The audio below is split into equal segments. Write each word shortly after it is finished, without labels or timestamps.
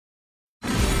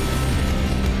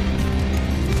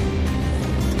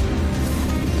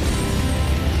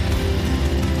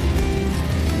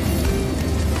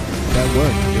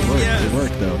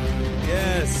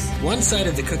one side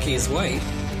of the cookie is white,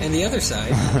 and the other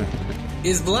side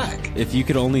is black. If you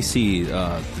could only see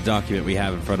the document we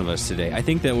have in front of us today, I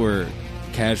think that we're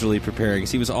casually preparing.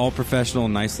 See, it was all professional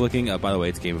and nice looking. By the way,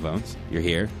 it's Game of Thrones. You're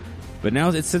here. But now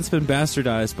it's since been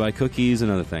bastardized by cookies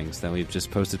and other things that we've just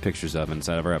posted pictures of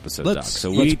inside of our episode doc. So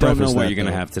we don't know what you're going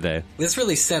to have today. This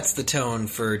really sets the tone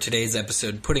for today's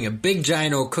episode, putting a big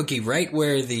giant old cookie right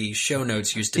where the show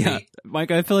notes used to be. Mike,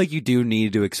 I feel like you do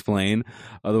need to explain.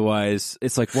 Otherwise,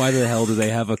 it's like, why the hell do they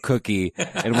have a cookie?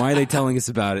 And why are they telling us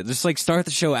about it? Just like start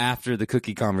the show after the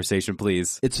cookie conversation,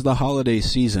 please. It's the holiday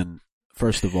season,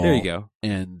 first of all. There you go.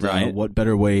 And what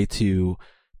better way to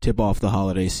tip off the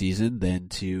holiday season than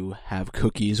to have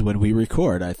cookies when we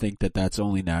record? I think that that's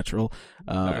only natural.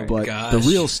 But the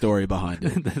real story behind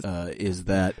it is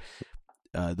that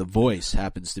The Voice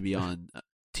happens to be on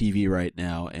TV right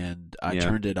now, and I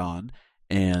turned it on,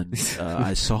 and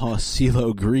I saw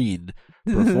CeeLo Green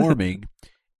performing,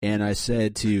 and I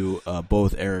said to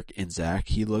both Eric and Zach,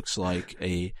 he looks like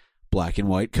a black and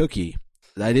white cookie.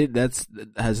 That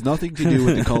has nothing to do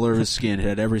with the color of his skin. It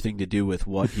had everything to do with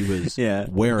what he was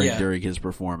wearing during his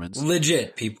performance.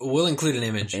 Legit, people. We'll include an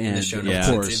image in the show notes.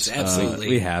 Of course, it's absolutely.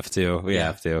 We have to. We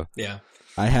have to. Yeah.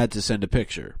 I had to send a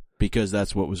picture because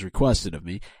that's what was requested of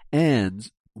me. And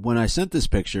when I sent this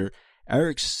picture,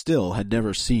 Eric still had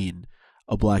never seen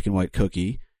a black and white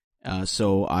cookie.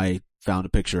 So I found a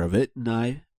picture of it and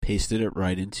I pasted it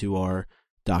right into our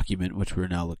document, which we're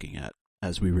now looking at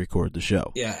as we record the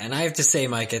show. Yeah, and I have to say,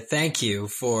 Micah, thank you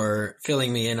for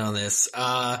filling me in on this.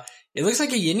 It looks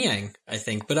like a yin-yang, I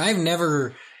think, but I've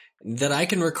never, that I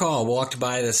can recall, walked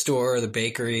by the store or the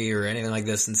bakery or anything like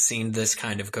this and seen this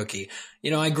kind of cookie. You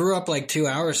know, I grew up like 2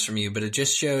 hours from you, but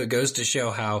it goes to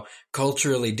show how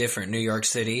culturally different New York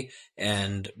City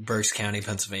and Berks County,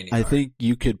 Pennsylvania I think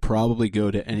you could probably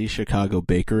go to any Chicago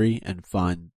bakery and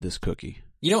find this cookie.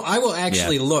 You know, I will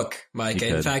actually look,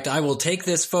 Micah. In fact, I will take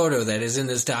this photo that is in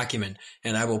this document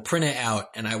and I will print it out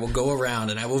and I will go around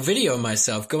and I will video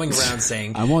myself going around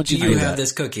saying, I want you do to you do have that.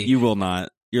 this cookie? You will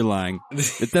not. You're lying.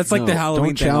 That's like the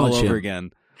Halloween thing all over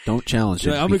again. Don't challenge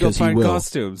him. I'm going to go find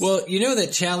costumes. Well, you know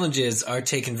that challenges are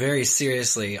taken very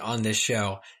seriously on this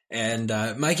show. And,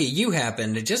 Mikey, you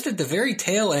happened, just at the very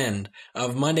tail end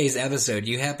of Monday's episode,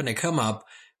 you happened to come up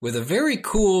with a very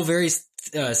cool, very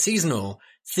seasonal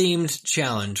themed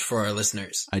challenge for our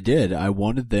listeners. I did. I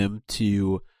wanted them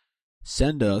to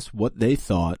send us what they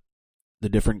thought the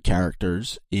different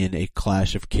characters in A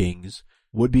Clash of Kings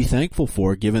would be thankful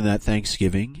for, given that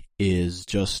Thanksgiving is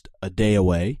just a day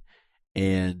away.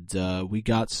 And we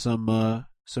got some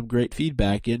great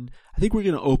feedback, and I think we're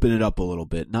going to open it up a little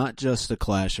bit. Not just A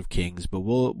Clash of Kings, but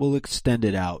we'll extend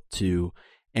it out to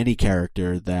any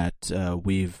character that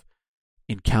we've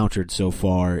encountered so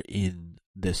far in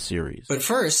this series. But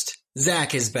first,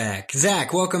 Zack is back.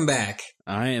 Zack, welcome back.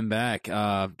 I am back.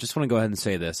 Just want to go ahead and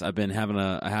say this. I've been having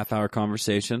a half-hour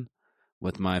conversation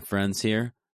with my friends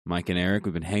here, Mike and Eric.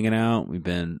 We've been hanging out. We've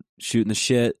been shooting the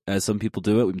shit, as some people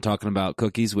do it. We've been talking about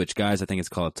cookies, which, guys, I think it's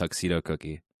called a tuxedo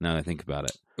cookie, now that I think about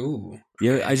it. Ooh.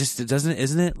 Yeah,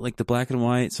 isn't it like the black and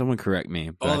white? Someone correct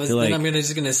me. But I feel then I'm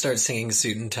just going to start singing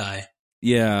Suit and Tie.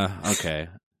 Yeah, okay.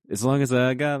 As long as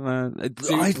I got my...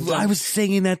 I was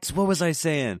singing that... What was I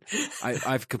saying?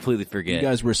 I've completely forget. You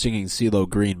guys were singing CeeLo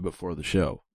Green before the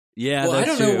show. Yeah, well, that's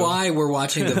I don't know true. why we're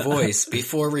watching The Voice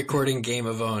before recording Game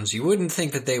of Thrones. You wouldn't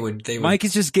think that they would. Mike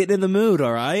is just getting in the mood,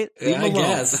 all right? Yeah,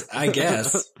 I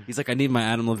guess. He's like, I need my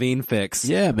Adam Levine fix.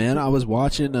 Yeah, man. I was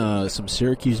watching some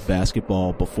Syracuse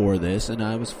basketball before this, and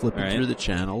I was flipping through the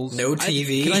channels. No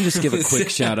TV. Can I just give a quick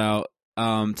shout out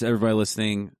to everybody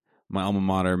listening? My alma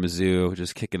mater, Mizzou,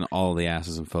 just kicking all the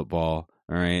asses in football.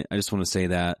 All right, I just want to say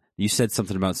that. You said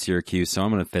something about Syracuse, so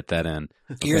I'm going to fit that in.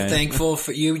 Okay? You're thankful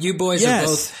for you boys are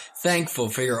both thankful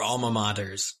for your alma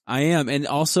maters. I am. And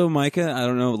also, Micah, I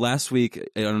don't know, last week,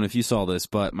 I don't know if you saw this,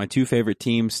 but my two favorite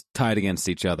teams tied against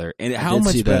each other. And how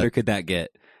much better could that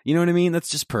get? You know what I mean? That's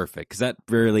just perfect, because that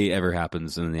rarely ever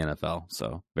happens in the NFL.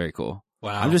 So, very cool.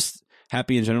 Wow. I'm just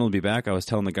happy in general to be back. I was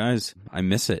telling the guys, I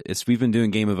miss it. We've been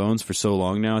doing Game of Thrones for so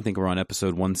long now. I think we're on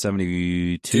episode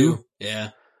 172. Yeah.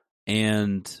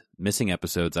 And missing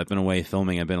episodes. I've been away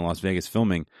filming. I've been in Las Vegas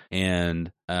filming,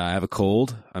 and I have a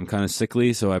cold. I'm kind of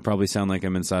sickly, so I probably sound like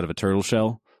I'm inside of a turtle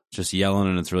shell, just yelling,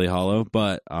 and it's really hollow.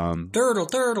 But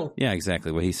turtle. Yeah,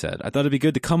 exactly what he said. I thought it'd be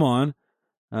good to come on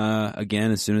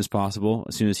again as soon as possible,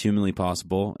 as soon as humanly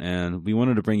possible. And we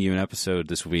wanted to bring you an episode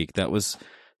this week that was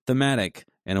thematic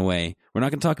in a way. We're not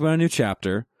going to talk about a new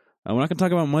chapter. We're not going to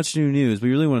talk about much new news. What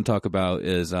we really want to talk about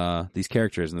is these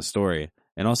characters in the story.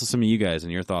 and also some of you guys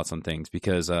and your thoughts on things,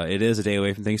 because it is a day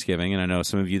away from Thanksgiving, and I know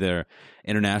some of you that are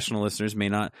international listeners may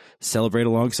not celebrate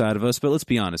alongside of us, but let's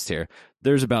be honest here.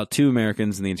 There's about 2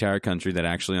 Americans in the entire country that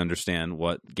actually understand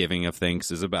what giving of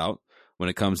thanks is about when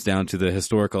it comes down to the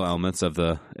historical elements of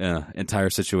the entire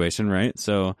situation, right?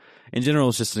 So in general,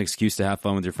 it's just an excuse to have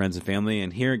fun with your friends and family,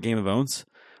 and here at Game of Owns,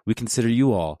 we consider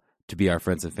you all to be our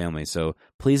friends and family, so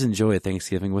please enjoy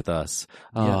Thanksgiving with us.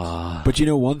 Yes. But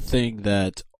one thing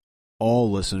that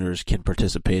all listeners can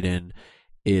participate in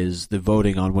is the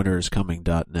voting on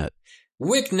winneriscoming.net.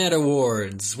 WickNet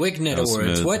Awards. WickNet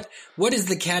Awards. Smooth. What is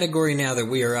the category now that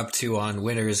we are up to on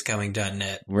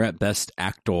winneriscoming.net? We're at Best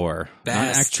Actor. Best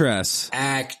not Actress.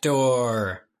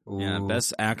 Actor. Ooh. Yeah,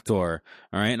 Best Actor.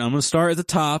 All right, and I'm going to start at the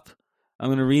top. I'm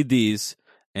going to read these,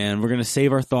 and we're going to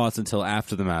save our thoughts until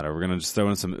after the matter. We're going to just throw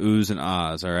in some oohs and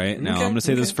ahs, all right? Now, I'm going to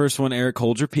say this first one, Eric,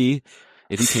 hold your pee,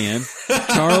 if you can.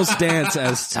 Charles Dance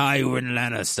as Tywin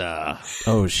Lannister.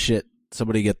 Oh, shit.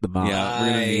 Somebody get the mop. Yeah, we're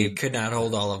gonna I could not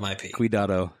hold all of my pee.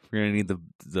 Cuidado. We're going to need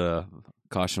the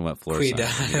caution wet floor sign.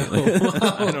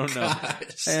 Cuidado. I don't know.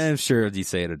 I'm sure you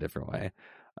say it a different way.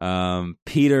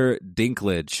 Peter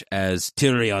Dinklage as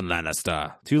Tyrion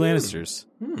Lannister. 2 Lannisters.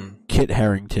 Kit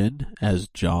Harington as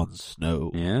Jon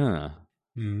Snow. Yeah.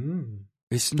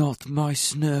 It's not my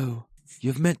snow.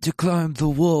 You've meant to climb the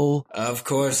wall. Of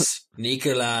course,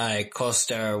 Nikolai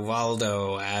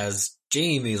Coster-Waldau as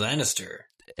Jaime Lannister.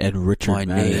 And Richard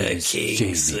Madden The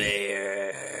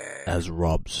Kingslayer as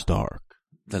Robb Stark.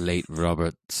 The late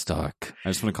Robert Stark. I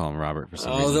just want to call him Robert for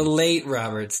some reason. Oh, the late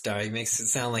Robert Stark. He makes it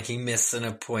sound like he missed an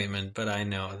appointment, but I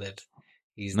know that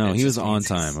he's... No, he was on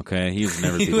time, okay? He was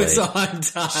never He be was late. on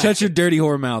time. Shut your dirty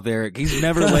whore mouth, Eric. He's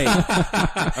never late.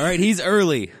 All right, he's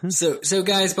early. So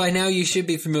guys, by now you should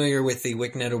be familiar with the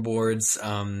WickNet Awards,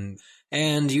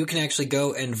 and you can actually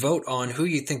go and vote on who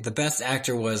you think the best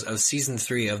actor was of season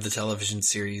 3 of the television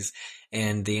series.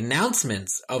 And the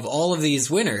announcements of all of these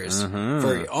winners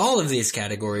for all of these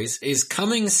categories is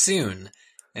coming soon.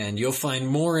 And you'll find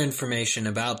more information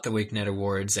about the WickNet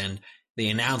Awards and the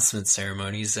announcement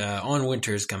ceremonies on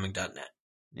winteriscoming.net.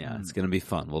 Yeah, it's going to be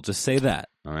fun. We'll just say that,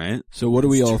 all right? So what do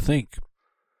we all think?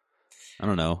 I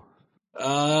don't know.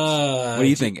 What do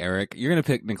you think, Eric? You're going to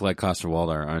pick Nikolai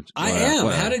Coster-Waldau, aren't you? I am.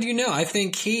 How did you know? I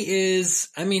think he is...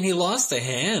 I mean, he lost a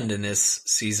hand in this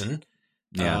season.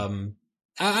 Yeah.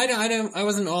 I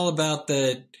wasn't all about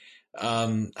the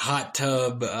hot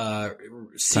tub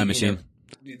time machine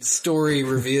story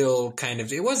reveal kind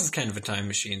of. It was kind of a time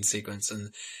machine sequence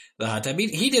in the hot tub.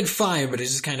 He did fine, but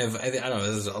it's just kind of I don't know.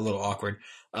 It was a little awkward.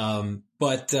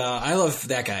 But I love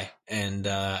that guy, and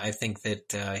I think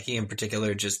that he in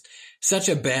particular just such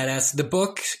a badass. The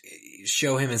book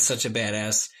show him as such a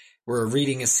badass. We're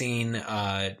reading a scene,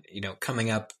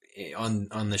 coming up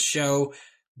on the show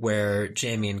where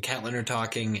Jaime and Catelyn are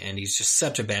talking, and he's just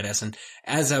such a badass. And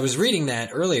as I was reading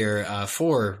that earlier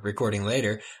for recording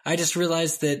later, I just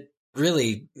realized that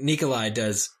really Nikolai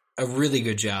does a really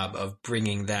good job of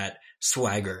bringing that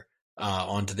swagger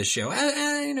onto the show,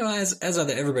 as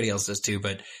everybody else does too.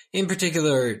 But in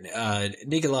particular,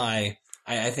 Nikolai,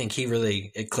 I think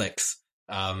it clicks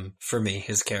for me,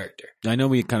 his character. I know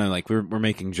we kind of we're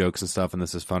making jokes and stuff, and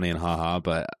this is funny and haha,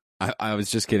 but I was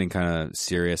just getting kind of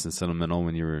serious and sentimental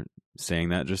when you were saying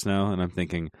that just now, and I'm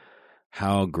thinking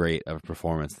how great of a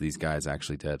performance these guys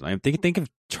actually did. Think of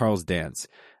Charles Dance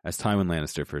as Tywin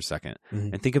Lannister for a second,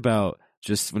 and think about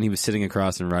just when he was sitting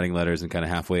across and writing letters and kind of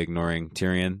halfway ignoring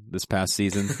Tyrion this past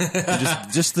season.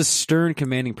 just the stern,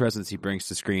 commanding presence he brings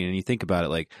to screen, and you think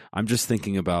about it, I'm just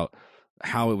thinking about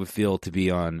how it would feel to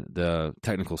be on the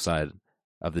technical side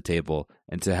of the table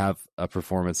and to have a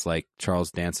performance like Charles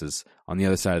Dance's on the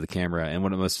other side of the camera, and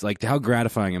what it must how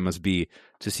gratifying it must be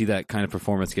to see that kind of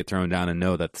performance get thrown down and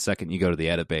know that the second you go to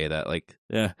the edit bay that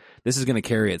this is going to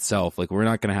carry itself. We're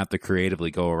not going to have to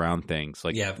creatively go around things.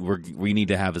 We need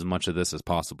to have as much of this as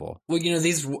possible. Well,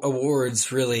 these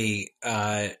awards really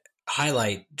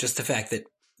highlight just the fact that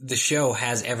the show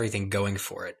has everything going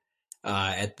for it.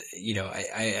 I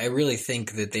really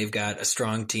think that they've got a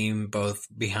strong team both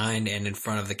behind and in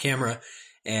front of the camera,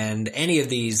 and any of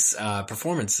these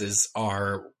performances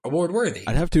are award worthy.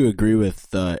 I'd have to agree with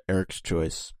Eric's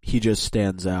choice. He just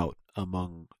stands out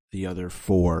among the other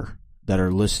 4 that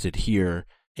are listed here,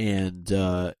 and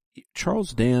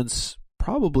Charles Dance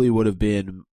probably would have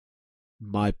been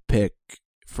my pick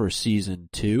for season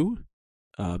 2.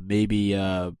 Maybe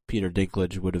Peter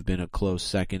Dinklage would have been a close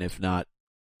second, if not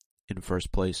in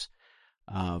first place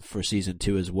for season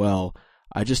 2 as well.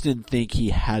 I just didn't think he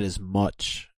had as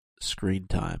much screen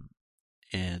time.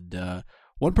 And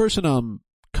one person I'm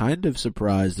kind of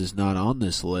surprised is not on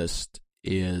this list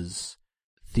is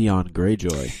Theon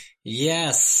Greyjoy.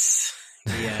 Yes.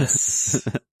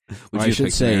 I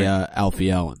should say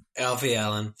Alfie Allen. Alfie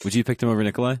Allen. Would you pick him over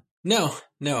Nikolai? No,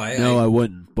 I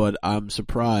wouldn't. But I'm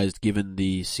surprised given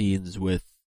the scenes with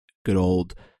good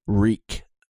old Reek,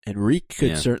 and Reek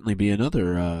could certainly be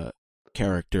another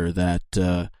character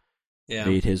that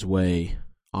made his way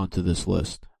onto this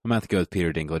list. I'm going to have to go with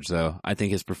Peter Dinklage, though. I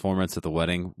think his performance at the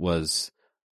wedding was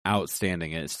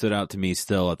outstanding. It stood out to me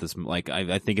still at this, like,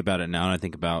 I think about it now, and I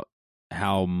think about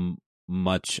how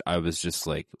much I was just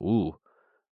like, ooh,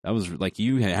 that was like,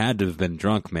 you had to have been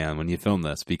drunk, man, when you filmed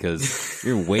this, because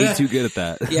you're way too good at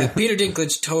that. Yeah, Peter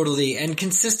Dinklage totally and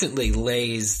consistently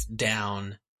lays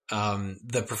down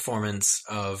the performance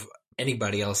of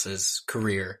anybody else's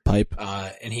career. Pipe.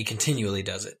 And he continually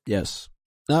does it. Yes.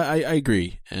 I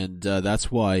agree, and that's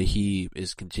why he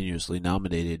is continuously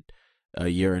nominated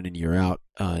year in and year out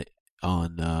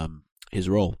on his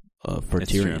role for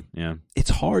Tyrion. True. Yeah,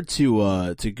 it's hard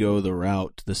to go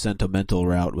the sentimental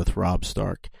route with Robb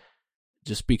Stark,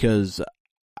 just because,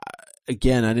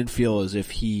 again, I didn't feel as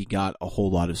if he got a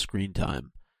whole lot of screen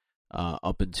time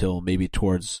up until maybe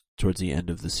towards the end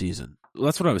of the season. Well,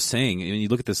 that's what I was saying. I mean, you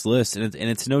look at this list, and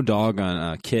it's no dog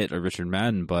on Kit or Richard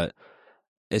Madden, but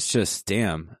it's just,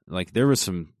 damn, like, there was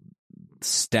some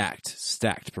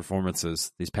stacked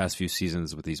performances these past few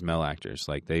seasons with these male actors.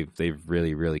 Like, they've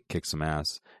really, really kicked some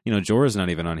ass. You know, Jorah's not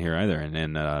even on here either, and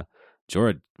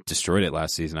Jorah destroyed it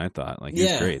last season, I thought. Like, he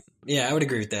was great. Yeah, I would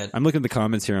agree with that. I'm looking at the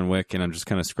comments here on Wick, and I'm just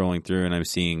kind of scrolling through, and I'm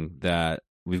seeing that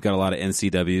we've got a lot of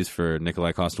NCWs for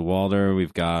Nikolai Coster-Waldau.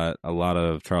 We've got a lot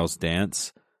of Charles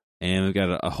Dance, and we've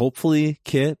got a hopefully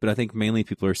Kit, but I think mainly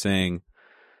people are saying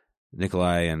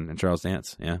Nikolai and Charles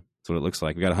Dance. Yeah, that's what it looks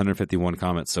like. We got 151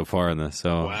 comments so far in this,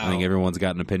 so wow. I think everyone's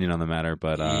got an opinion on the matter.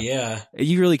 But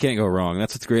you really can't go wrong.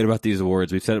 That's what's great about these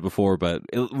awards. We've said it before, but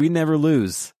we never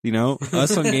lose. You know,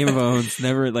 us on Game of Owns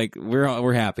never, like,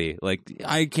 we're happy. Like,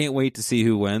 I can't wait to see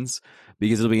who wins,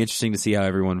 because it'll be interesting to see how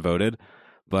everyone voted.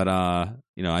 But,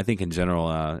 you know, I think in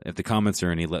general, if the comments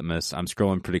are any litmus, I'm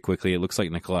scrolling pretty quickly. It looks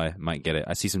like Nikolai might get it.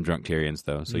 I see some drunk Tyrians,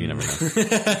 though, so you never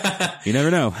know. You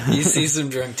never know. You see some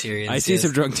drunk Tyrians. I see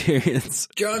some drunk Tyrians.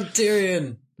 Drunk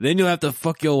Tyrion. Then you'll have to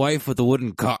fuck your wife with a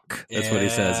wooden cock. That's what he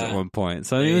says at one point.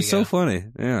 So, I mean, it was so funny.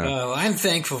 Yeah. Oh, I'm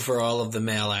thankful for all of the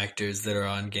male actors that are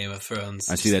on Game of Thrones.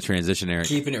 I see that transition, Eric.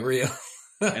 Keeping it real.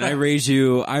 And I raise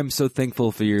you, I'm so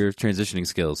thankful for your transitioning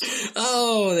skills.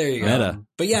 Oh, there you go. Meta.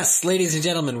 But yes, ladies and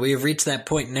gentlemen, we have reached that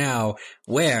point now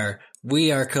where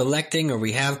we are collecting, or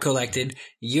we have collected,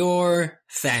 your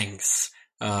thanks.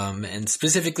 And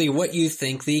specifically what you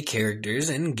think the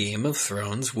characters in Game of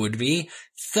Thrones would be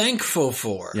thankful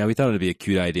for. Yeah, we thought it'd be a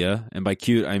cute idea. And by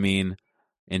cute, I mean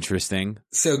interesting.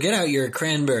 So get out your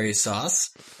cranberry sauce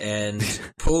and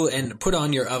put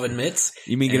on your oven mitts.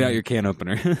 You mean get out your can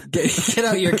opener? get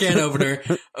out your can opener.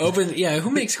 Who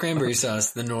makes cranberry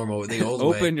sauce the old way?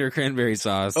 Open your cranberry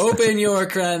sauce. Open your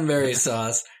cranberry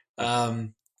sauce.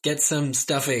 Get some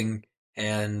stuffing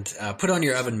and put on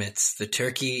your oven mitts. The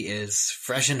turkey is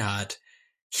fresh and hot.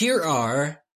 Here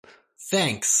are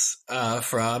thanks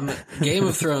from Game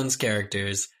of Thrones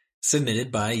characters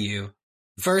submitted by you.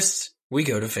 First, we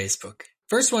go to Facebook.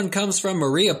 First one comes from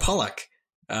Maria Pollock,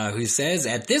 who says,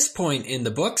 at this point in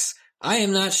the books, I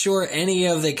am not sure any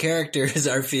of the characters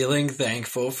are feeling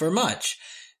thankful for much.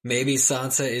 Maybe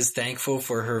Sansa is thankful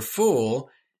for her fool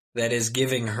that is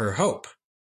giving her hope.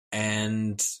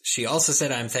 And she also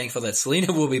said, I'm thankful that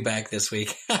Selena will be back this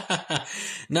week.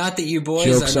 Not that you boys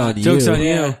Joke's are not, on Joke's you. on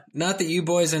you. Not that you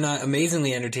boys are not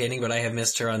amazingly entertaining, but I have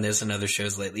missed her on this and other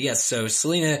shows lately. Yes, so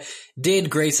Selena did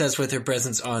grace us with her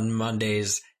presence on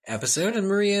Monday's episode, and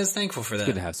Maria is thankful for that. It's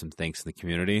good to have some thanks in the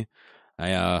community.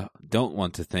 I don't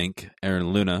want to thank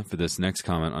Aaron Luna for this next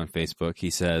comment on Facebook. He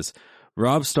says,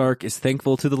 Robb Stark is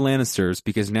thankful to the Lannisters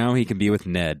because now he can be with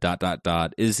Ned, ...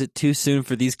 Is it too soon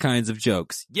for these kinds of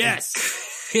jokes? Yes!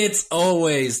 It's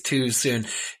always too soon.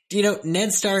 You know,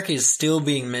 Ned Stark is still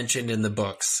being mentioned in the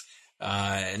books.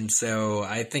 And so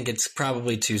I think it's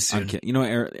probably too soon. You know,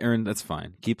 Aaron, that's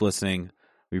fine. Keep listening.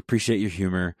 We appreciate your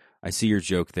humor. I see your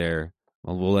joke there.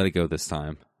 Well, we'll let it go this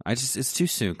time. It's too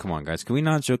soon. Come on, guys. Can we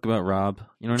not joke about Robb?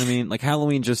 You know what I mean? Like,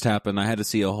 Halloween just happened. I had to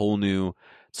see a whole new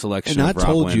selection and of I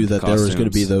told you that costumes. there was going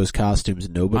to be those costumes.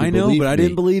 Nobody I know, believed but I me.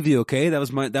 didn't believe you, okay? That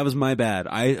was my bad.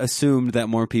 I assumed that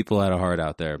more people had a heart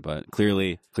out there, but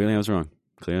clearly I was wrong.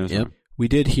 Wrong. We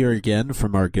did hear again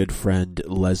from our good friend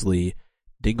Leslie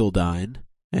Dingledine.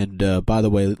 And by the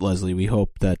way, Leslie, we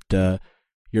hope that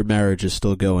your marriage is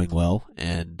still going well,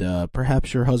 and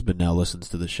perhaps your husband now listens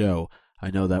to the show.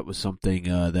 I know that was something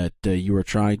that you were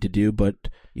trying to do, but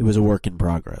it was a work in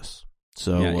progress.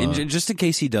 So, and just in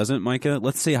case he doesn't, Micah,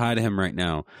 let's say hi to him right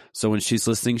now. So when she's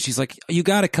listening, she's like, "You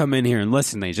got to come in here and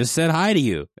listen. They just said hi to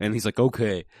you." And he's like,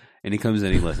 "Okay." And he comes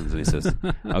in, he listens, and he says,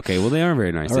 "Okay, well, they are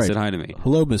very nice. They said hi to me."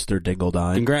 Hello, Mr.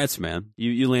 Dingledine. Congrats, man.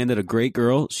 You landed a great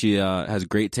girl. She has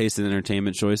great taste in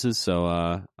entertainment choices. So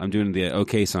I'm doing the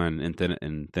okay sign in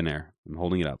thin air. I'm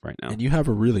holding it up right now. And you have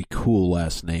a really cool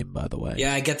last name, by the way.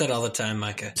 Yeah, I get that all the time,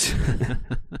 Micah.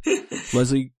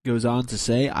 Leslie goes on to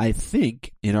say, I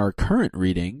think in our current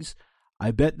readings,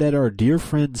 I bet that our dear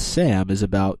friend Sam is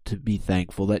about to be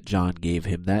thankful that John gave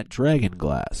him that dragon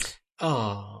glass.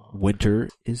 Oh. Winter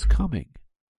is coming.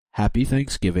 Happy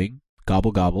Thanksgiving,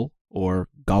 gobble gobble, or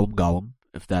gollum gollum,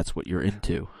 if that's what you're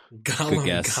into. Gollum, Good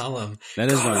guess. Gollum.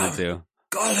 That is what I'm into.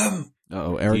 Gollum!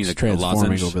 Uh-oh, Eric's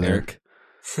transforming over there. Eric?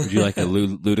 Would you like a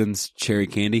Luden's cherry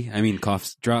candy? I mean,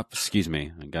 cough drop. Excuse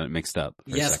me. I got it mixed up.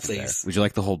 Yes, please. There. Would you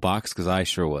like the whole box? Because I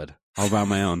sure would. I'll buy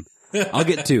my own. I'll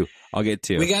get two.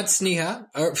 We got Sneha.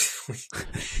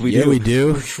 We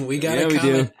do. We got a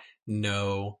comment.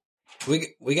 No.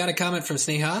 We got a comment from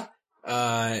Sneha.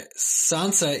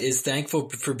 Sansa is thankful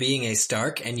for being a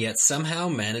Stark and yet somehow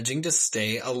managing to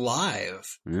stay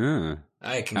alive. Yeah.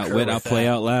 I concur Outwit, with outplay,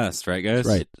 that. outlast, right, guys?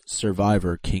 Right.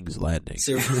 Survivor, King's Landing.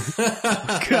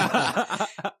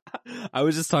 I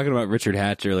was just talking about Richard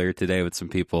Hatch earlier today with some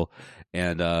people,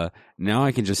 and now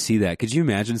I can just see that. Could you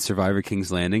imagine Survivor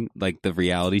King's Landing, like the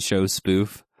reality show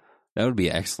spoof? That would be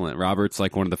excellent. Robert's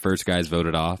like one of the first guys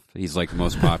voted off. He's like the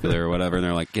most popular or whatever, and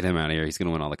they're like, get him out of here. He's going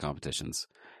to win all the competitions.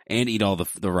 And eat all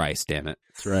the rice, damn it.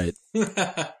 That's right.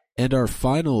 And our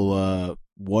final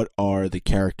what are the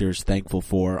characters thankful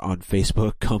for on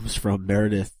Facebook comes from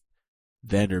Meredith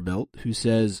Vanderbilt, who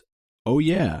says, oh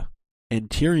yeah, and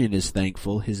Tyrion is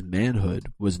thankful his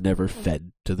manhood was never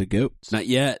fed to the goats. Not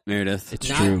yet, Meredith. It's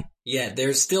true. Yeah,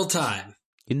 there's still time.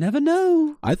 You never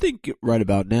know. I think right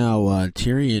about now,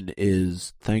 Tyrion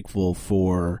is thankful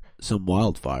for some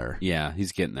wildfire. Yeah,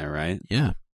 he's getting there, right?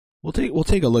 Yeah. We'll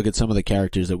take a look at some of the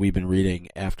characters that we've been reading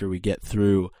after we get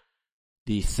through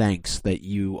the thanks that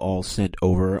you all sent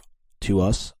over to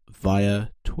us via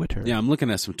Twitter. Yeah, I'm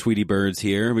looking at some Tweety birds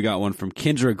here. We got one from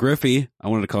Kendra Griffey. I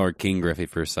wanted to call her King Griffey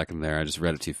for a second there. I just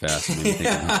read it too fast. It made me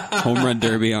think of Home Run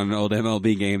Derby on old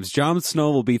MLB games. Jon Snow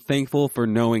will be thankful for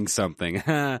knowing something.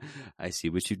 I see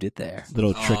what you did there.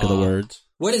 Little trick of the words.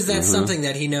 What is that something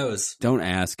that he knows? Don't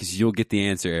ask, because you'll get the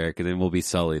answer, Eric, and then we'll be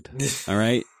sullied. All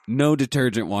right? No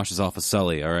detergent washes off a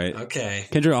sully, all right? Okay.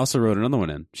 Kendra also wrote another one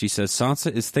in. She says,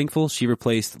 Sansa is thankful she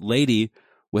replaced Lady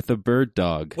with a bird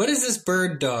dog. What is this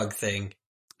bird dog thing?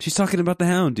 She's talking about the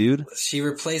Hound, dude. She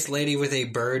replaced Lady with a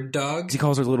bird dog? He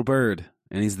calls her little bird,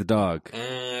 and he's the dog.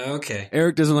 Okay.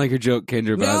 Eric doesn't like your joke,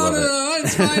 Kendra, but I love it. No,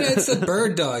 it's fine. It's a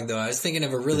bird dog, though. I was thinking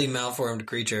of a really malformed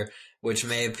creature, which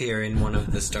may appear in one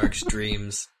of the Stark's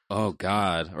dreams. Oh,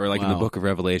 God. Or like in the Book of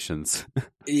Revelations.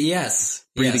 Yes.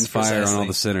 Breathing fire precisely. on all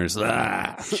the sinners.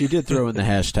 She did throw in the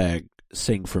hashtag,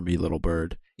 sing for me, little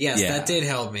bird. Yes, that did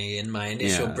help me in my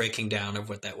initial breaking down of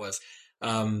what that was.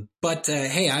 But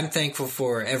hey, I'm thankful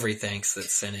for every thanks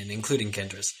that's sent in, including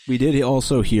Kendra's. We did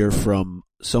also hear from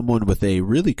someone with a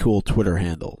really cool Twitter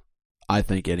handle, I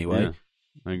think anyway. Yeah,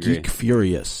 I agree. Geek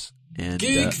Furious. And,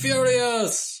 Geek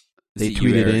Furious! They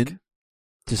tweeted in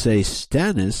to say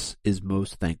Stannis is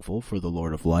most thankful for the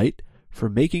Lord of Light for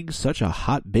making such a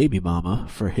hot baby mama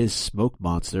for his smoke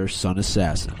monster son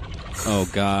assassin. Oh,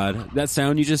 God. That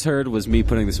sound you just heard was me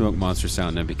putting the smoke monster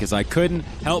sound in because I couldn't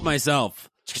help myself.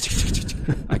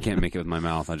 I can't make it with my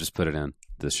mouth. I just put it in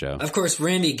this show. Of course,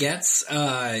 Randy Getz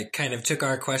kind of took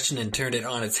our question and turned it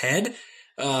on its head.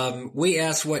 We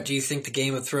asked, what do you think the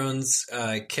Game of Thrones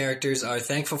characters are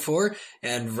thankful for?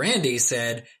 And Randy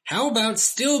said, how about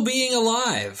still being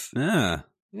alive? Yeah.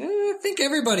 I think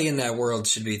everybody in that world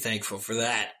should be thankful for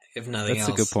that, if nothing else.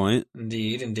 That's a good point.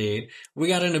 Indeed. We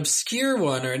got an obscure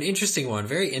one, or an interesting one,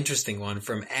 very interesting one,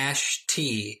 from Ash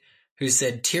T, who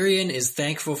said Tyrion is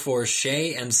thankful for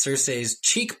Shae and Cersei's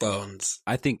cheekbones.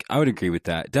 I think I would agree with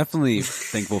that. Definitely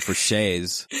thankful for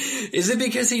Shae's. Is it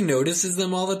because he notices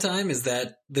them all the time? Is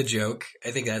that the joke?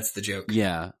 I think that's the joke.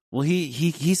 Yeah. Well,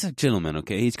 he's a gentleman,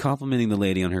 okay? He's complimenting the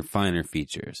lady on her finer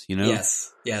features, you know?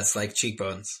 Yes, like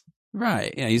cheekbones.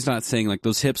 Right. Yeah, he's not saying like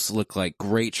those hips look like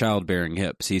great childbearing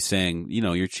hips. He's saying, you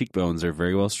know, your cheekbones are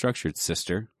very well structured,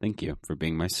 sister. Thank you for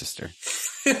being my sister.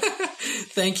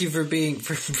 Thank you for being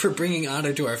for bringing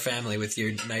honor to our family with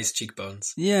your nice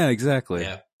cheekbones. Yeah, exactly.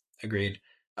 Yeah, agreed.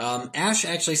 Ash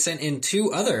actually sent in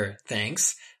two other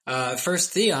thanks.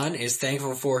 First, Theon is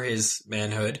thankful for his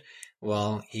manhood.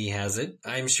 Well, he has it,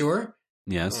 I'm sure.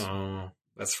 Yes. Oh,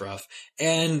 that's rough.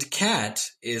 And Kat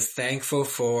is thankful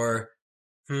for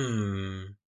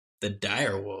the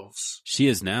dire wolves. She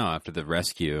is now after the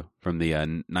rescue from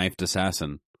the knifed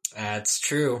assassin. That's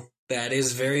true. That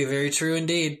is very, very true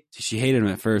indeed. She hated him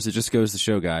at first. It just goes to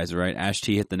show, guys, right? Ash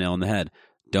T hit the nail on the head.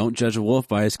 Don't judge a wolf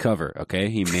by his cover, okay?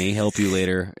 He may help you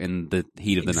later in the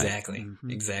heat of the night.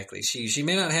 Exactly. She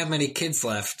may not have many kids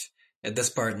left at this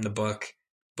part in the book,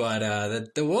 but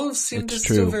the wolves seem to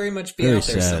still very much be out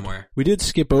there somewhere. We did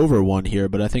skip over one here,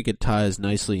 but I think it ties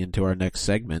nicely into our next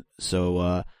segment.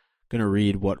 So, going to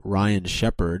read what Ryan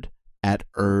Shepard at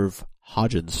Irv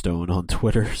Hodgenstone on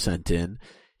Twitter sent in.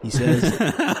 He says,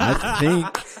 I think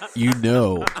you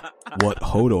know what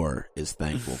Hodor is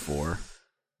thankful for.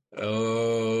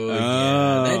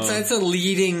 Yeah. That's a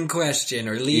leading question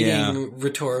or leading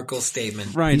rhetorical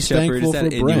statement. Ryan Shepard, is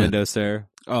that innuendo, sir?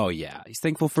 Oh, yeah. He's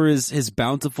thankful for his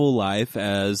bountiful life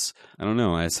as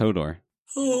Hodor.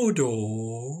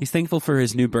 Hodor. He's thankful for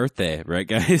his new birthday, right,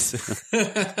 guys?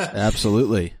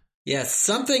 Absolutely. Yes,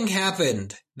 something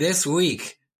happened this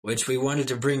week, which we wanted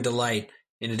to bring to light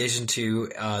in addition to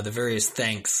the various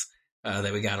thanks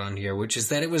that we got on here, which is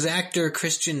that it was actor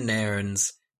Christian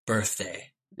Nairn's birthday.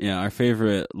 Yeah, our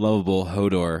favorite lovable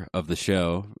Hodor of the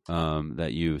show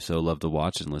that you so love to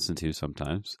watch and listen to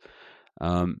sometimes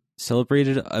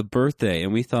celebrated a birthday,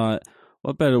 and we thought,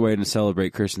 what better way to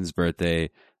celebrate Christian's birthday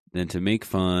than to make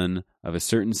fun of a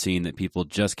certain scene that people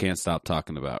just can't stop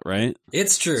talking about, right?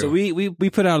 It's true. So we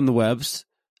put out on the webs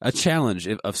a challenge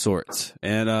of sorts,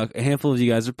 and a handful of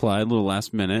you guys replied a little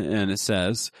last minute, and it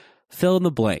says, fill in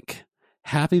the blank.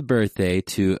 Happy birthday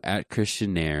to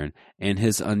 @ChristianNairn and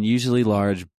his unusually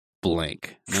large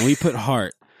blank. Now we put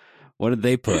heart. What did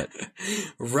they put?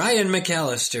 Ryan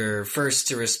McAllister, first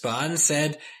to respond,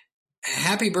 said,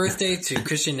 happy birthday to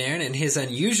Christian Nairn and his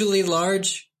unusually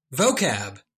large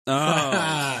vocab.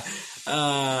 Oh. So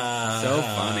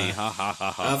funny. Ha ha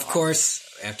ha ha. Of course,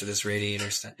 after this radiator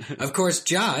stuff. Of course,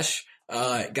 Josh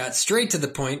got straight to the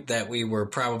point that we were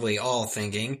probably all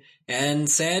thinking and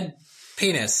said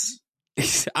penis.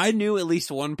 I knew at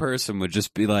least one person would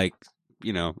just be like,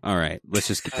 all right, let's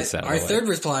just get this out of the way. Our third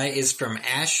reply is from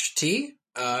Ash T,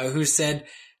 who said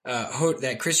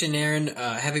that Christian Nairn,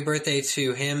 happy birthday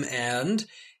to him and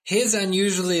his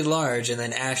unusually large, and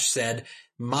then Ash said,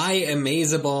 my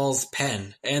Amazeballs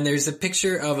pen. And there's a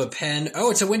picture of a pen.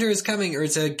 Oh, it's a Winter is Coming, or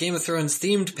it's a Game of Thrones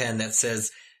themed pen that says,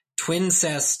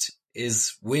 Twincest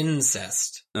is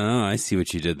Wincest. Oh, I see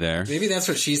what you did there. Maybe that's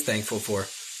what she's thankful for.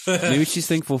 Maybe she's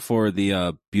thankful for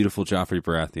the beautiful Joffrey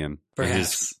Baratheon.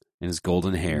 Perhaps. And his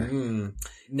golden hair.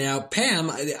 Now,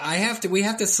 Pam, we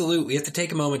have to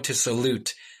take a moment to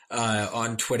salute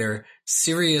on Twitter,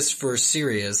 Serious for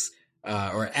Serious,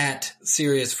 or at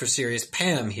Serious for Serious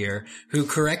Pam here, who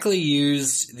correctly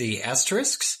used the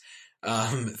asterisks.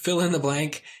 Fill in the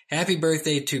blank. Happy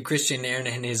birthday to Christian Nairn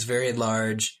and his very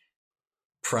large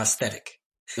prosthetic.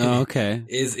 Oh, okay.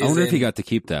 I wonder if he got to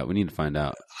keep that. We need to find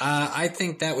out. I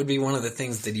think that would be one of the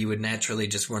things that you would naturally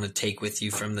just want to take with you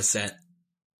from the set.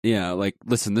 Yeah, like,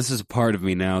 listen, this is a part of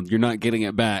me now. You're not getting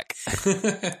it back.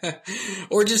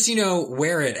 Or just,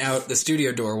 wear it out the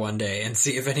studio door one day and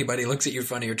see if anybody looks at you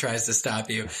funny or tries to stop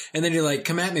you. And then you're like,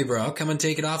 come at me, bro. Come and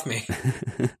take it off me.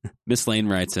 Miss Lane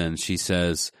writes in, she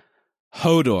says,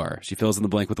 Hodor. She fills in the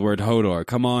blank with the word Hodor.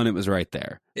 Come on, it was right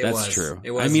there. That's true. It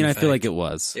was, I feel like it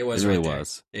was. It was. It really right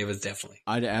was. It was definitely.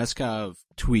 I'd ask how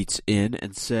tweets in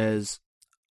and says,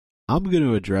 I'm going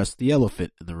to address the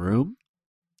elephant in the room.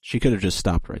 She could have just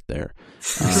stopped right there.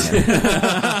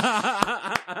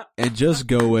 And just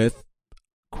go with,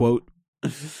 quote, ...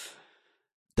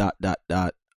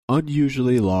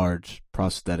 unusually large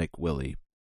prosthetic willy.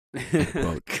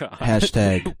 Quote.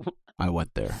 Hashtag, I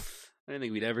went there. I didn't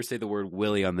think we'd ever say the word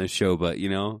willy on this show, but, you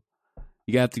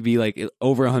have to be like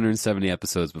over 170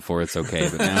 episodes before it's okay.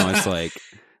 But now it's like,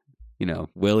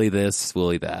 willy this,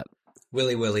 willy that.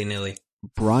 Willy nilly.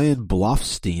 Brian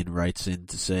Blofstein writes in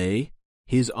to say,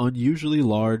 his unusually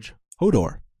large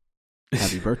Hodor.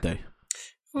 Happy birthday.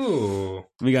 Ooh.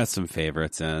 We got some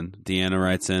favorites in. Deanna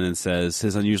writes in and says,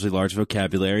 his unusually large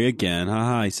vocabulary again.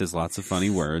 Haha, he says lots of funny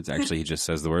words. Actually, he just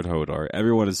says the word Hodor.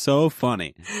 Everyone is so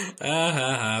funny.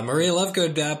 Maria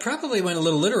Lovegood probably went a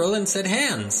little literal and said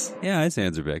hands. Yeah, his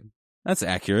hands are big. That's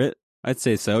accurate. I'd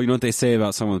say so. You know what they say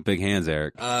about someone with big hands,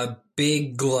 Eric?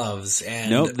 Big gloves. And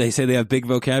nope, they say they have big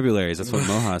vocabularies. That's what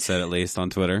Moha said, at least, on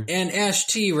Twitter. And Ash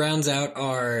T rounds out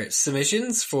our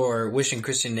submissions for wishing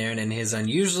Christian Nairn and his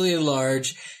unusually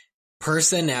large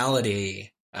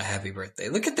personality a happy birthday.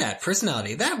 Look at that,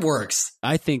 personality. That works.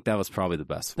 I think that was probably the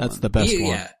best one. That's the best one.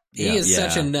 Yeah, he is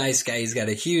such a nice guy. He's got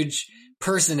a huge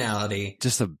personality.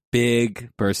 Just a big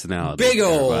personality. Big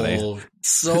old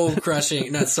soul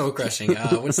crushing, not soul crushing.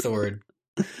 What's the word?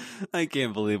 I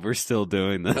can't believe we're still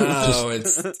doing this.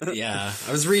 Oh, yeah.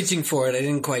 I was reaching for it. I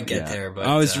didn't quite get there, but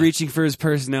I was reaching for his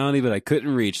personality, but I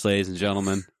couldn't reach, ladies and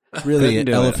gentlemen. Really an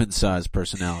elephant-sized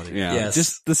personality. Yeah, yes.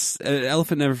 Just this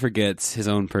elephant never forgets his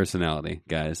own personality,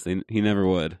 guys. He never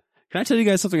would. Can I tell you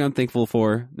guys something I'm thankful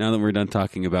for now that we're done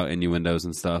talking about innuendos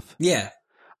and stuff? Yeah.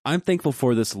 I'm thankful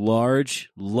for this large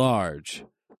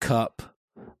cup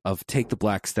of Take the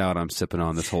Black Stout I'm sipping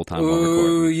on this whole time.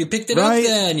 Ooh, you picked it up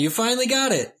then. You finally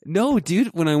got it. No, dude,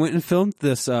 when I went and filmed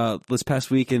this past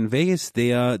week in Vegas, they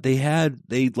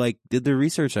did their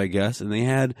research, I guess, and they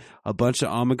had a bunch of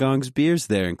Omegong's beers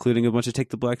there, including a bunch of Take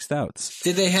the Black Stouts.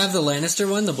 Did they have the Lannister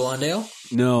one, the blonde ale?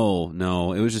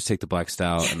 No, it was just Take the Black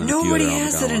Stout. And then nobody a few other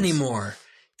has that Omegong ones. anymore.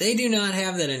 They do not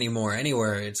have that anymore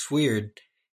anywhere. It's weird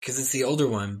because it's the older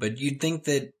one, but you'd think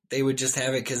that they would just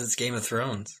have it because it's Game of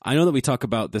Thrones. I know that we talk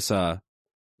about this, the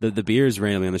beers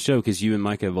randomly on the show because you and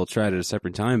Micah have both tried it at a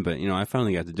separate time, but, I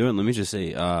finally got to do it. And let me just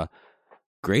say,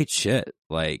 great shit.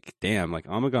 Like, damn, like,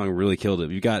 Omegong really killed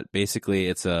it. You got, basically,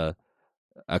 it's a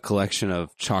collection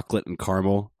of chocolate and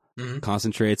caramel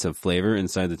concentrates of flavor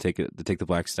inside the Take the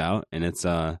Black Stout, and it's,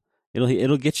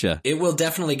 it'll get you. It will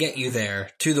definitely get you there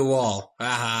to the wall.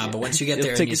 But once you get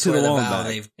there and you to the swear the wall vow,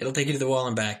 and back. It'll take you to the wall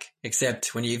and back.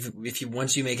 Except when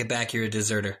once you make it back, you're a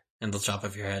deserter and they'll chop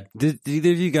off your head. Did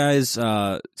either of you guys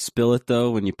spill it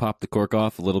though when you popped the cork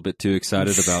off? A little bit too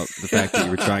excited about the fact that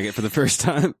you were trying it for the first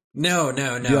time. No.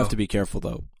 You have to be careful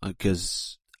though,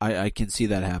 because I can see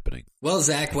that happening. Well,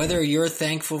 Zach, whether you're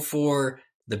thankful for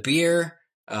the beer,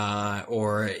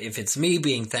 or if it's me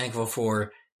being thankful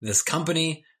for this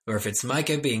company, or if it's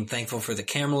Micah being thankful for the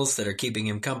camels that are keeping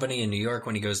him company in New York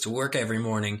when he goes to work every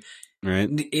morning. Right.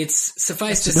 It's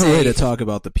suffice to no say. way to talk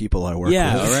about the people I work with.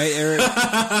 Yeah, all right, Eric.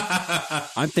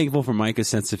 I'm thankful for Micah's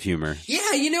sense of humor.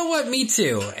 Yeah, you know what? Me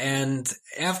too. And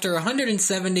after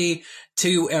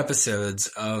 172 episodes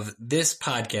of this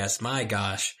podcast, my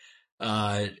gosh,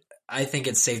 I think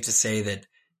it's safe to say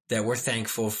that we're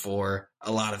thankful for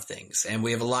a lot of things. And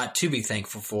we have a lot to be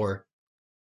thankful for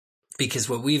because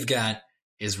what we've got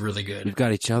is really good. We've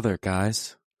got each other,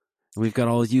 guys. We've got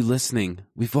all of you listening.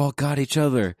 We've all got each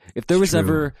other. If there was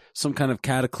ever some kind of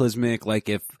cataclysmic, like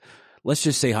if, let's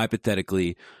just say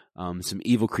hypothetically, some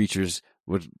evil creatures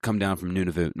would come down from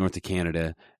Nunavut, north of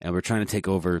Canada, and we're trying to take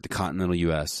over the continental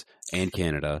U.S. and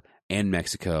Canada and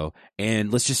Mexico,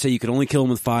 and let's just say you could only kill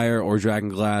them with fire or dragon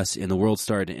glass and the world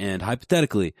started to end,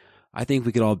 hypothetically, I think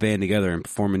we could all band together and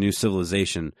form a new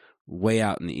civilization way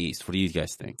out in the east. What do you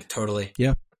guys think? Totally.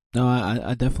 Yeah. No,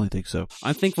 I definitely think so.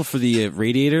 I'm thankful for the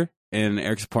radiator in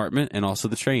Eric's apartment and also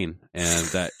the train,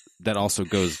 and that also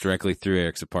goes directly through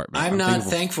Eric's apartment. I'm not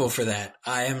thankful for that.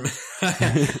 I am.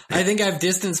 I think I've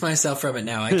distanced myself from it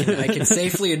now. I can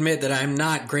safely admit that I'm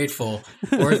not grateful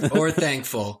or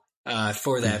thankful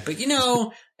for that. But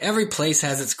every place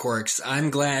has its quirks.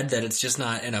 I'm glad that it's just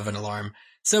not an oven alarm.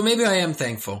 So maybe I am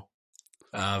thankful.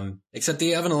 Except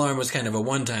the oven alarm was kind of a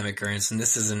one-time occurrence, and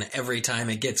this is an every time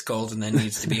it gets cold and then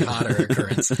needs to be hotter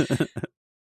occurrence.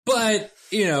 But,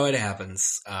 it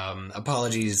happens.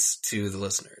 Apologies to the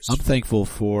listeners. I'm thankful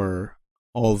for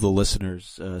all of the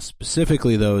listeners,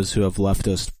 specifically those who have left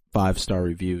us 5-star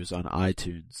reviews on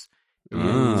iTunes.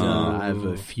 And I have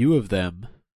a few of them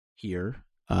here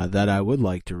that I would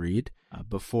like to read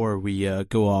before we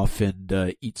go off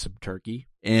and eat some turkey.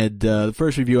 And the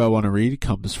first review I want to read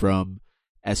comes from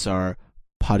SR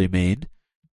Podimane,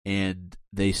 and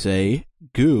they say,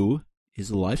 "Goo is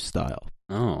a lifestyle."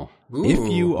 Oh. Ooh,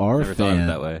 if you are a never thought of it fan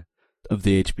that way. of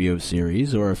the HBO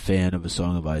series or a fan of A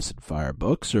Song of Ice and Fire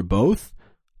books or both,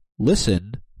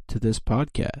 listen to this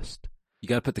podcast. You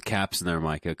got to put the caps in there,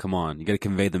 Micah. Come on. You got to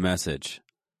convey the message.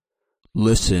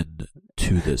 Listen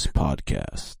to this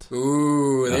podcast.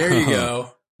 Ooh, there you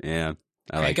go. Yeah.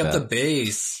 I Crank like up that. the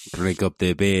bass. Crank up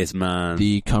the bass, man.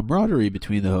 The camaraderie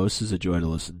between the hosts is a joy to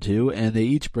listen to, and they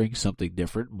each bring something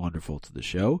different and wonderful to the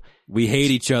show. We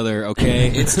hate each other, okay?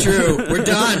 It's true. We're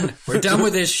done. We're done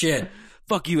with this shit.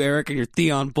 Fuck you, Eric, and your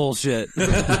Theon bullshit.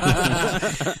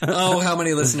 Oh, how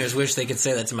many listeners wish they could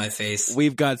say that to my face.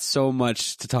 We've got so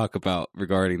much to talk about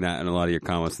regarding that and a lot of your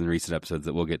comments in the recent episodes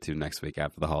that we'll get to next week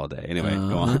after the holiday. Anyway,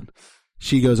 go on.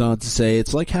 She goes on to say,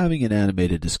 it's like having an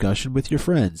animated discussion with your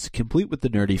friends, complete with the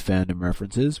nerdy fandom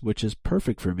references, which is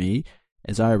perfect for me,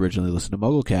 as I originally listened to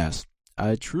MuggleCast.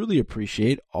 I truly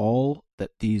appreciate all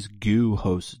that these Goo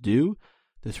hosts do.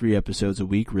 The 3 episodes a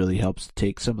week really helps to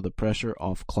take some of the pressure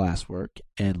off classwork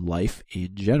and life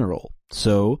in general.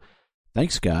 So,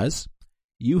 thanks guys.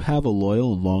 You have a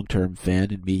loyal and long-term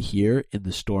fan in me here in the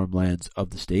Stormlands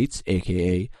of the States,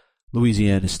 aka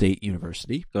Louisiana State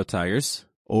University. Go Tigers.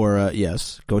 Or,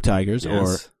 yes, go Tigers,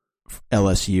 Yes. or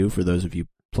LSU, for those of you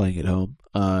playing at home.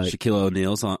 Shaquille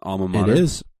O'Neal's alma mater. It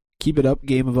is. Keep it up,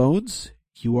 Game of Owns.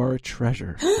 You are a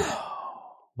treasure.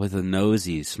 With a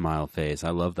nosy smile face.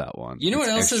 I love that one. You know what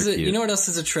else is you know what else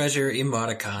is a treasure?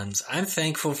 Emoticons. I'm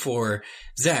thankful for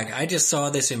Zach. I just saw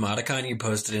this emoticon you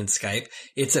posted in Skype.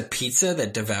 It's a pizza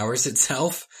that devours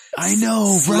itself. I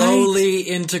know, slowly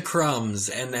into crumbs,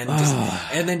 and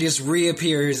then just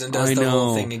reappears and does the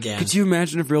whole thing again. Could you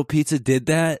imagine if real pizza did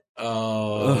that?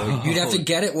 Oh, you'd have to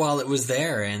get it while it was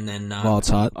there, and then while it's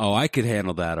hot. Oh, I could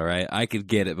handle that. All right, I could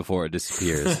get it before it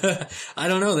disappears. I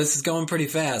don't know. This is going pretty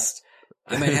fast.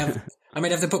 I might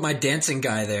have to put my dancing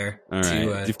guy there. All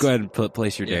right, just go ahead and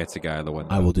place your dancing guy on the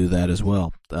window. I will do that as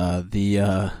well.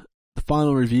 The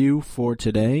final review for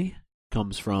today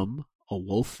comes from A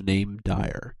Wolf Named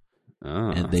Dyer.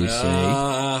 And they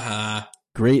say,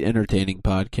 great entertaining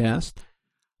podcast.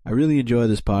 I really enjoy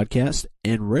this podcast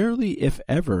and rarely, if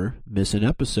ever, miss an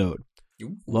episode.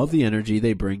 Love the energy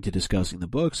they bring to discussing the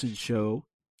books and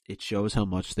it shows how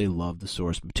much they love the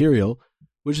source material,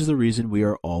 which is the reason we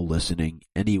are all listening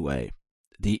anyway.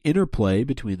 The interplay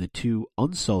between the two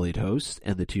unsullied hosts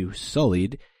and the two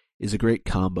sullied is a great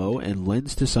combo and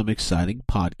lends to some exciting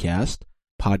podcasts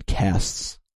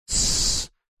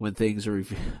when things are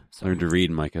learn to read,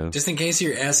 Micah. Just in case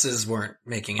your S's weren't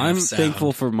making enough sound. I'm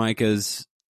thankful for Micah's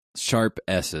sharp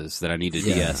S's that I need to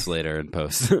de-S later in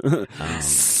post.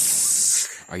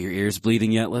 Are your ears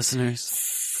bleeding yet,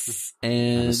 listeners?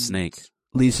 And a snake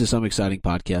leads to some exciting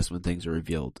podcasts when things are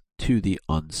revealed to the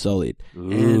unsullied.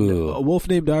 Ooh. And A Wolf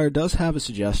Named Dyer does have a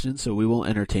suggestion, so we will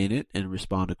entertain it and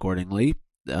respond accordingly.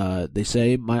 They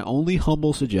say, my only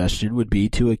humble suggestion would be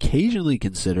to occasionally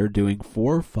consider doing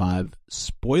 4 or 5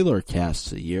 spoiler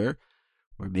casts a year,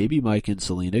 where maybe Mike and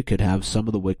Selena could have some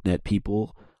of the WickNet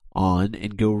people on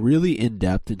and go really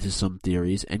in-depth into some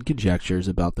theories and conjectures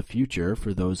about the future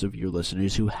for those of your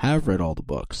listeners who have read all the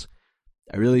books.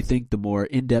 I really think the more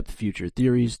in-depth future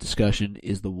theories discussion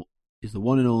is the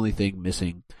one and only thing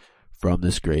missing from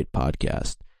this great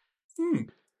podcast.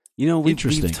 You know,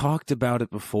 we've talked about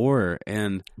it before,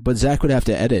 but Zach would have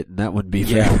to edit, and that wouldn't be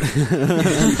fair.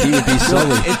 He would be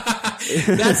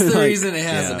sullied. That's the reason it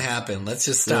hasn't happened. Let's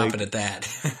just stop it at that.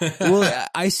 Well,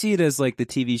 I see it as like the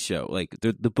TV show. Like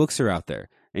the books are out there,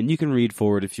 and you can read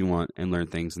forward if you want and learn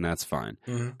things, and that's fine.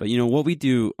 Mm-hmm. But you know what we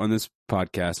do on this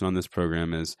podcast and on this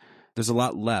program is there's a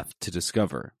lot left to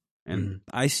discover, and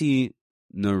I see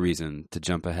no reason to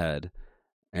jump ahead.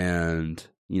 And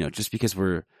you know, just because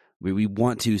we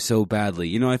want to so badly.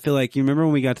 You know, I feel like, you remember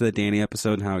when we got to the Danny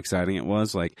episode and how exciting it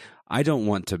was? Like, I don't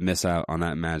want to miss out on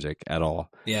that magic at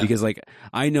all. Yeah. Because, like,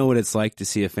 I know what it's like to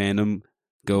see a fandom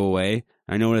go away.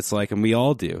 I know what it's like, and we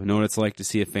all do, know what it's like to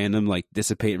see a fandom, like,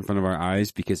 dissipate in front of our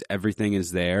eyes because everything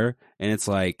is there. And it's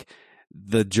like,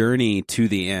 the journey to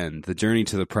the end, the journey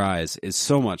to the prize is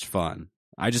so much fun.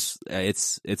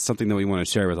 It's something that we want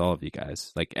to share with all of you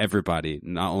guys, like everybody,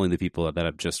 not only the people that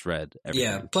have just read everything.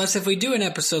 Yeah. Plus, if we do an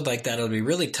episode like that, it'll be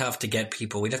really tough to get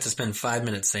people. We'd have to spend 5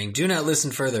 minutes saying, do not listen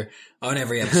further on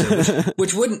every episode,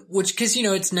 cause you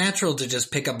know, it's natural to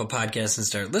just pick up a podcast and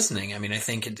start listening. I mean, I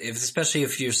think especially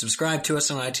if you're subscribed to us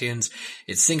on iTunes,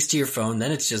 it syncs to your phone,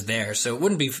 then it's just there. So it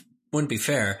wouldn't be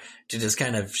fair to just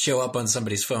kind of show up on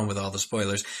somebody's phone with all the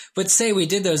spoilers. But say we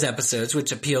did those episodes,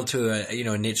 which appeal to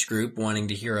a niche group wanting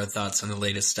to hear our thoughts on the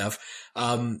latest stuff.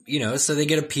 So they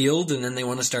get appealed and then they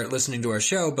want to start listening to our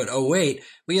show. But oh wait,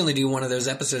 we only do one of those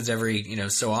episodes every,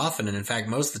 so often. And in fact,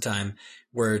 most of the time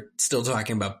we're still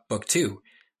talking about book 2.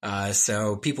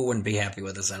 So people wouldn't be happy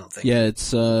with us, I don't think. Yeah,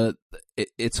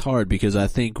 it's hard because I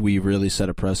think we really set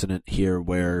a precedent here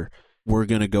where we're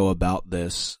going to go about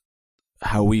this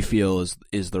how we feel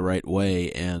is the right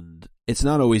way, and it's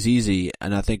not always easy,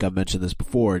 and I think I've mentioned this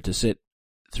before, to sit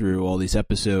through all these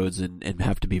episodes and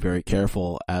have to be very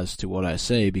careful as to what I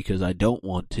say because I don't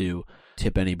want to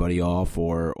tip anybody off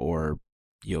or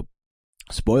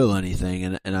spoil anything,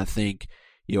 and I think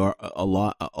a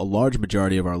large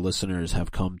majority of our listeners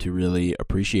have come to really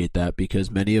appreciate that because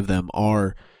many of them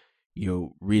are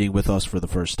reading with us for the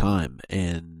first time,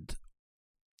 and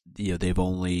they've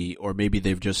only, or maybe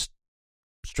they've just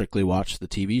strictly watch the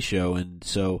TV show, and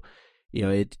so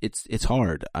it's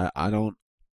hard. I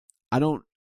don't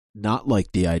not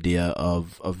like the idea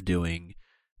of doing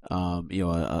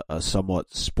a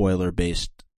somewhat spoiler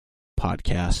based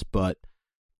podcast, but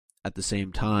at the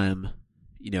same time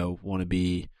want to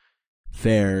be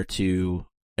fair to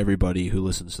everybody who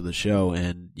listens to the show,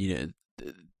 and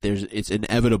it's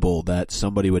inevitable that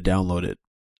somebody would download it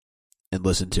and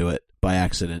listen to it by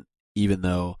accident, even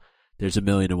though there's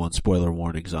 1,000,001 spoiler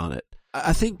warnings on it.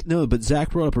 I think, no, but Zach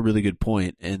brought up a really good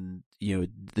point, and,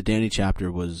 the Danny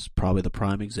chapter was probably the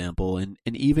prime example, and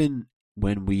even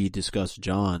when we discussed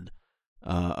John,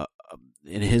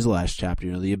 in his last chapter,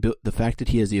 the fact that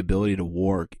he has the ability to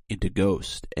warg into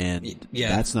Ghost, and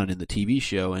that's not in the TV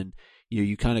show, and,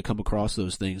 you kind of come across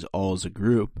those things all as a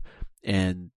group,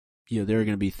 and, there are going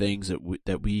to be things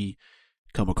that we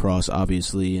come across,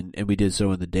 obviously, and we did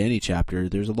so in the Danny chapter.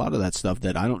 There's a lot of that stuff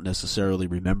that I don't necessarily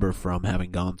remember from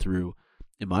having gone through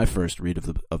in my first read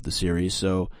of the series.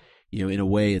 So, in a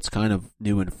way, it's kind of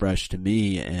new and fresh to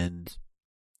me, and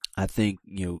I think,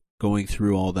 going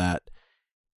through all that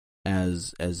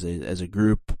as a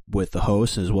group with the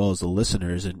hosts as well as the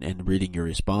listeners and reading your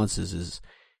responses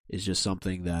is just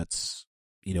something that's,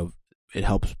 it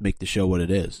helps make the show what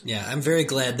it is. Yeah, I'm very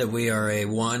glad that we are a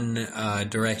One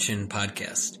Direction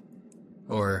podcast.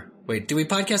 Or, wait, do we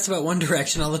podcast about One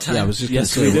Direction all the time? Yeah, I was just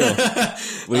going to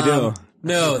say. We do.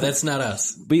 No, that's not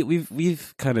us.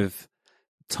 We've kind of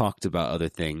talked about other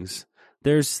things.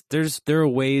 There are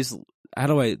ways, how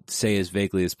do I say as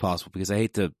vaguely as possible, because I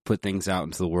hate to put things out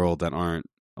into the world that aren't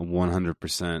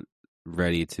 100%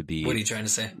 ready to be. What are you trying to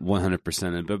say?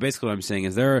 100%. But basically what I'm saying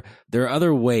is there are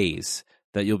other ways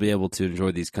that you'll be able to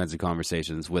enjoy these kinds of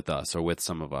conversations with us or with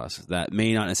some of us that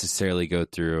may not necessarily go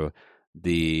through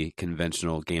the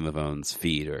conventional Game of Thrones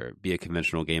feed or be a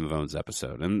conventional Game of Thrones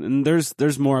episode. And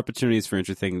there's more opportunities for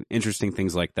interesting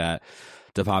things like that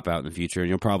to pop out in the future. And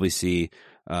you'll probably see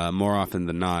more often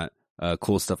than not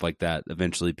cool stuff like that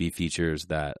eventually be features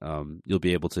that you'll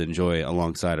be able to enjoy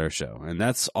alongside our show. And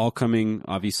that's all coming,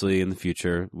 obviously, in the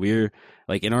future. We're,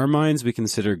 like, in our minds, we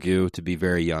consider Goo to be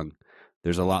very young.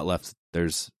 There's a lot left.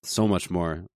 There's so much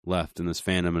more left in this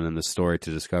fandom and in this story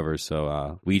to discover.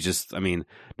 So we just, I mean,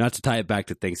 not to tie it back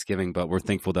to Thanksgiving, but we're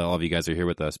thankful that all of you guys are here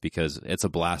with us because it's a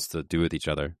blast to do with each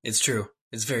other. It's true.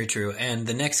 It's very true. And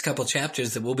the next couple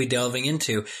chapters that we'll be delving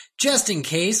into, just in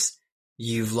case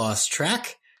you've lost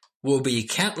track, will be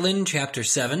Catelyn Chapter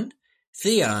 7,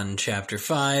 Theon Chapter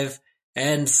 5,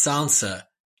 and Sansa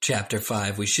Chapter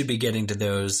 5. We should be getting to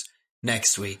those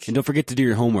next week. And don't forget to do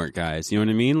your homework, guys. You know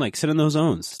what I mean? Like, sit in those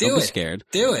zones. Don't be scared.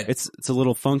 Do it. It's a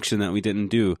little function that we didn't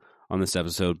do on this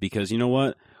episode because you know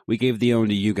what? We gave the own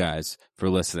to you guys for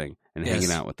listening and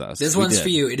hanging out with us. This one's for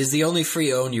you. It is the only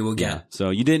free own you will get. Yeah.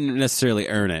 So you didn't necessarily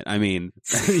earn it. I mean,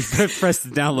 you press the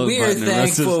download we button. We are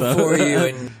thankful for you.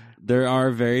 And there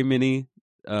are very many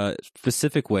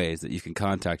specific ways that you can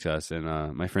contact us,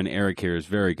 and my friend Eric here is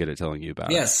very good at telling you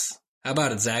about it. Yes. How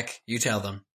about it, Zach? You tell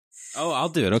them. Oh, I'll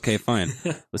do it. Okay, fine.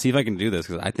 Let's see if I can do this,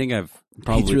 because I think I've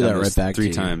probably done this right back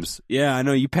 3 times. Yeah, I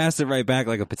know. You passed it right back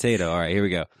like a potato. All right, here we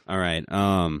go. All right.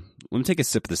 Let me take a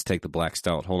sip of this Take the Black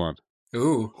Stout. Hold on.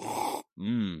 Ooh.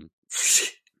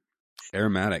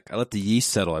 Aromatic. I let the yeast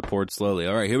settle. I poured slowly.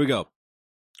 All right, here we go.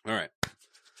 All right.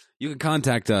 You can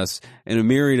contact us in a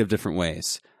myriad of different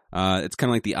ways. It's kind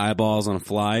of like the eyeballs on a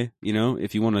fly. You know,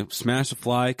 if you want to smash a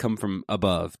fly, come from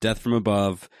above. Death from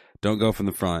above. Don't go from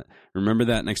the front. Remember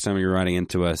that next time you're writing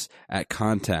into us at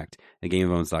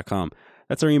contact@gameofthrones.com.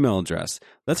 That's our email address.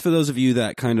 That's for those of you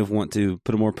that kind of want to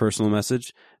put a more personal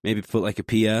message, maybe put like a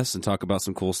PS and talk about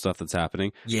some cool stuff that's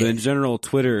happening. Yeah. But in general,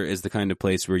 Twitter is the kind of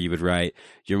place where you would write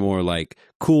your more like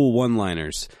cool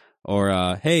one-liners.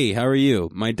 Or, hey, how are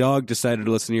you? My dog decided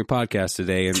to listen to your podcast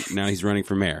today, and now he's running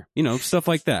for mayor. You know, stuff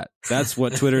like that. That's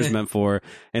what Twitter's meant for.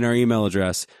 And our email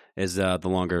address is the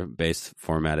longer-based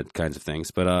formatted kinds of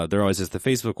things. But there always is the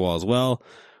Facebook wall as well,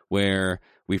 where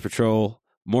we patrol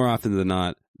more often than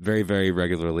not, very, very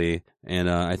regularly. And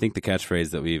I think the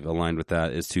catchphrase that we've aligned with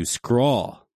that is to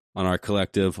scrawl on our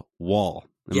collective wall.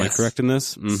 Am I correct in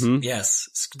this? Mm-hmm. Yes.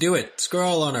 Do it.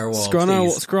 Scroll on our wall.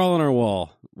 Scroll on our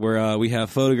wall where we have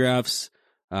photographs,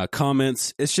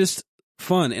 comments. It's just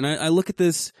fun. And I look at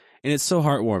this and it's so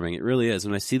heartwarming. It really is.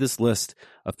 When I see this list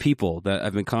of people that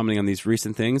have been commenting on these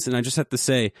recent things, and I just have to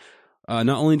say, not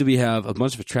only do we have a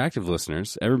bunch of attractive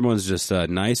listeners, everyone's just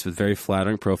nice with very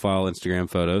flattering profile Instagram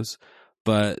photos,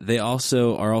 but they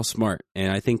also are all smart.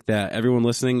 And I think that everyone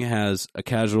listening has a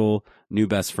casual new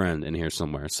best friend in here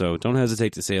somewhere. So don't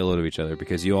hesitate to say hello to each other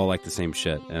because you all like the same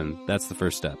shit. And that's the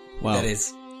first step. Wow. That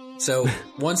is. So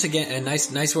once again,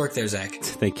 nice work there, Zach.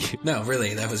 Thank you. No,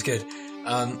 really, that was good.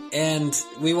 And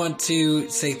we want to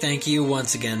say thank you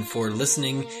once again for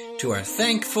listening to our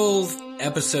thankful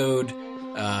episode.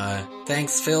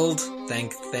 Thanks-filled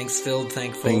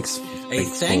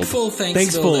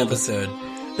episode.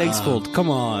 Thanks-filled. Come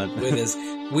on. With us.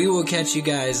 We will catch you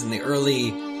guys in the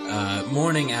early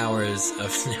morning hours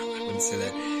of... No, I wouldn't say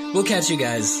that. We'll catch you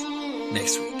guys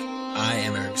next week. I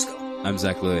am Eric Skull. I'm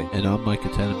Zack Louie. And I'm Micah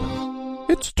Tenenbaum.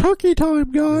 It's turkey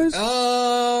time, guys.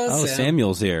 Oh,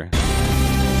 Samuel's here.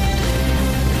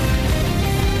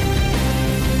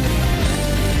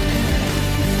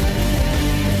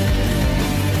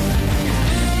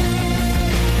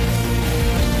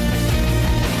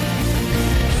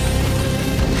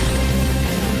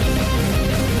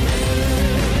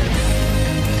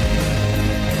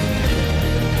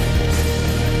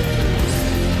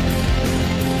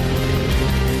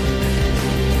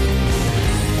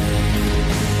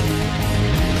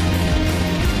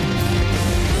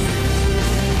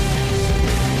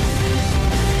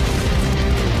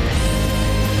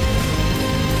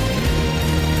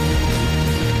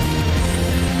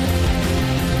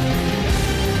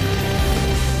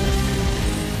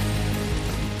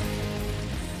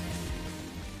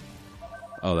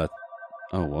 Oh,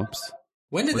 whoops.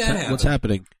 When did that happen? What's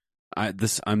happening?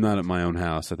 I'm not at my own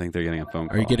house. I think they're getting a phone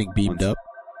call. Are you getting beamed up?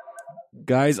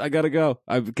 Guys, I gotta go.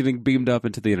 I'm getting beamed up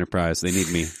into the Enterprise. They need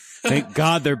me. Thank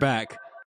God they're back.